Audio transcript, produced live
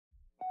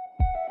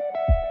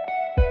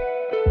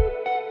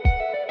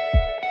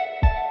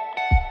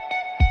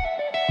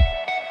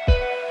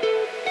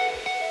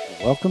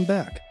Welcome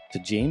back to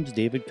James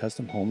David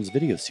Custom Homes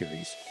video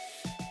series,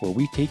 where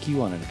we take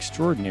you on an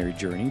extraordinary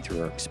journey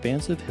through our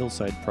expansive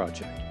Hillside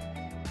project.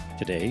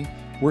 Today,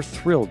 we're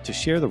thrilled to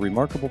share the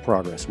remarkable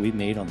progress we've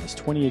made on this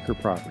 20-acre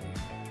property,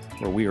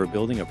 where we are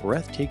building a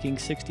breathtaking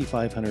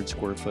 6,500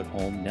 square foot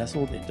home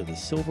nestled into the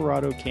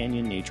Silverado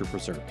Canyon Nature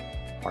Preserve.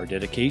 Our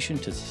dedication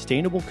to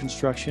sustainable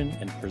construction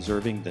and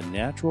preserving the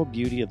natural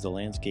beauty of the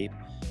landscape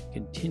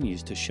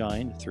continues to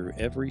shine through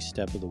every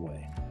step of the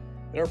way.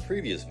 In our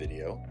previous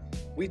video,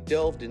 we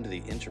delved into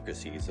the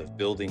intricacies of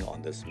building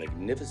on this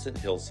magnificent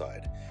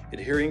hillside,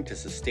 adhering to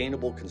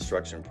sustainable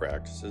construction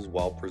practices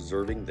while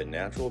preserving the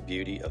natural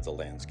beauty of the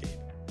landscape.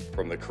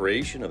 From the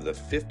creation of the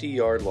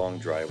 50-yard-long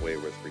driveway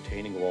with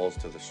retaining walls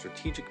to the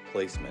strategic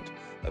placement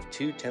of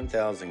two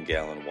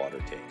 10,000-gallon water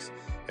tanks,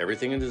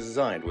 everything is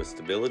designed with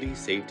stability,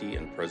 safety,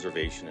 and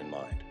preservation in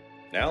mind.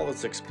 Now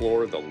let's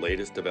explore the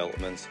latest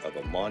developments of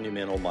a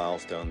monumental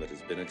milestone that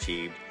has been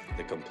achieved,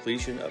 the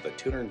completion of a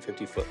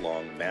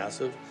 250-foot-long,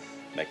 massive,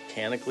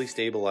 mechanically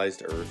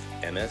stabilized earth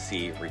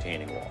MSE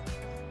retaining wall.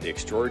 The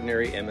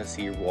extraordinary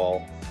MSE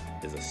wall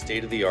is a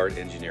state-of-the-art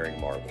engineering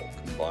marvel,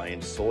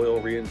 combined soil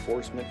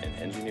reinforcement and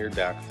engineered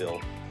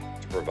backfill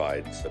to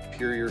provide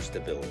superior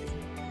stability.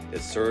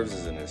 It serves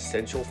as an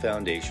essential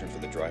foundation for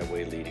the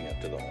driveway leading up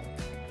to the home.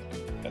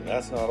 And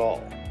that's not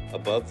all.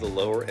 Above the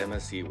lower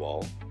MSE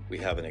wall, we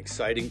have an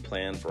exciting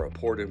plan for a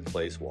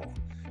poured-in-place wall,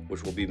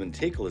 which will be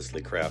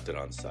meticulously crafted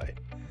on site.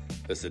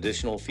 This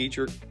additional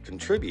feature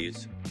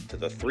contributes to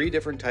the three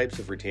different types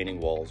of retaining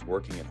walls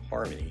working in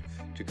harmony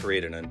to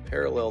create an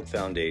unparalleled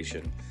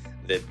foundation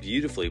that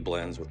beautifully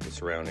blends with the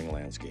surrounding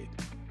landscape.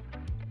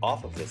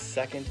 Off of the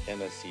second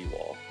MSE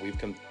wall, we've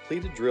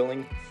completed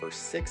drilling for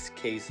 6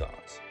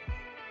 caissons.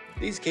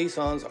 These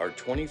caissons are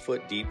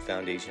 20-foot deep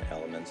foundation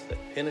elements that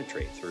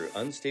penetrate through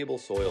unstable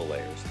soil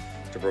layers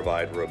to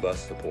provide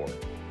robust support.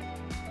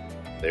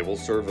 They will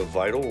serve a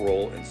vital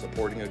role in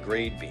supporting a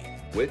grade beam,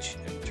 which,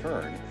 in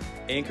turn,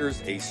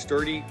 anchors a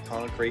sturdy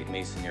Concrete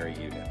Masonry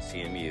Unit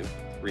 (CMU)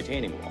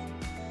 retaining wall.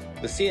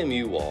 The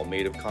CMU wall,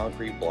 made of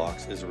concrete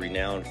blocks, is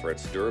renowned for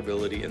its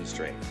durability and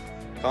strength,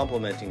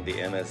 complementing the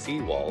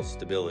MSE wall's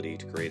stability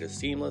to create a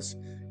seamless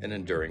and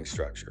enduring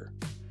structure.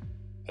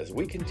 As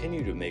we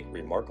continue to make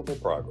remarkable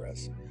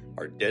progress,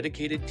 our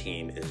dedicated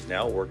team is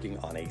now working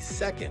on a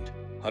second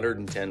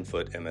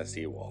 110-foot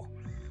MSE wall.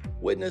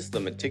 Witness the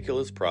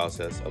meticulous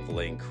process of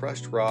laying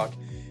crushed rock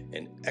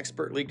and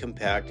expertly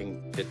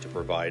compacting it to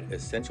provide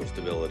essential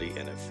stability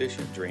and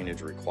efficient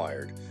drainage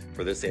required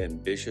for this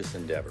ambitious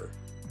endeavor.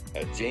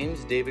 At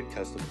James David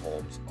Custom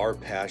Homes, our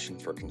passion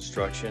for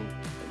construction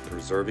and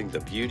preserving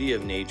the beauty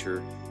of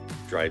nature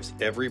drives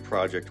every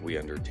project we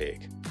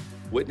undertake.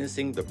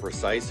 Witnessing the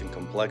precise and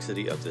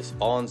complexity of this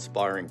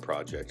awe-inspiring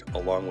project,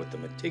 along with the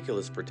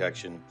meticulous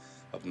protection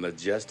of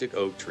majestic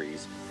oak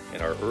trees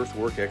and our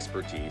earthwork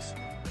expertise,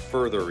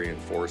 further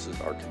reinforces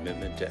our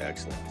commitment to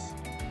excellence.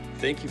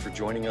 Thank you for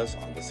joining us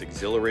on this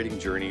exhilarating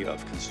journey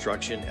of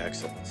construction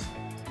excellence.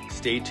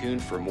 Stay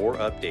tuned for more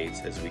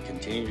updates as we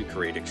continue to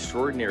create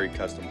extraordinary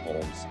custom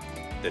homes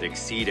that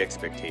exceed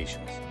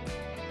expectations.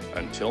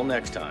 Until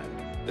next time,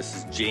 this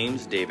is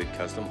James David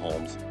Custom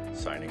Homes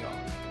signing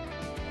off.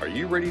 Are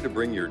you ready to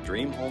bring your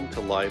dream home to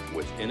life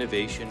with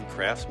innovation,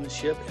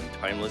 craftsmanship, and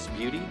timeless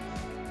beauty?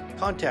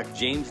 Contact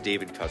James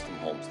David Custom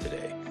Homes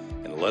today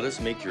and let us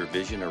make your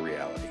vision a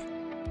reality.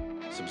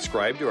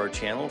 Subscribe to our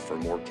channel for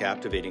more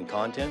captivating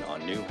content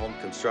on new home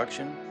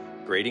construction,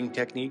 grading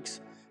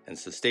techniques, and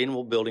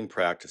sustainable building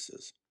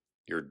practices.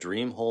 Your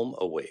dream home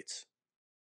awaits.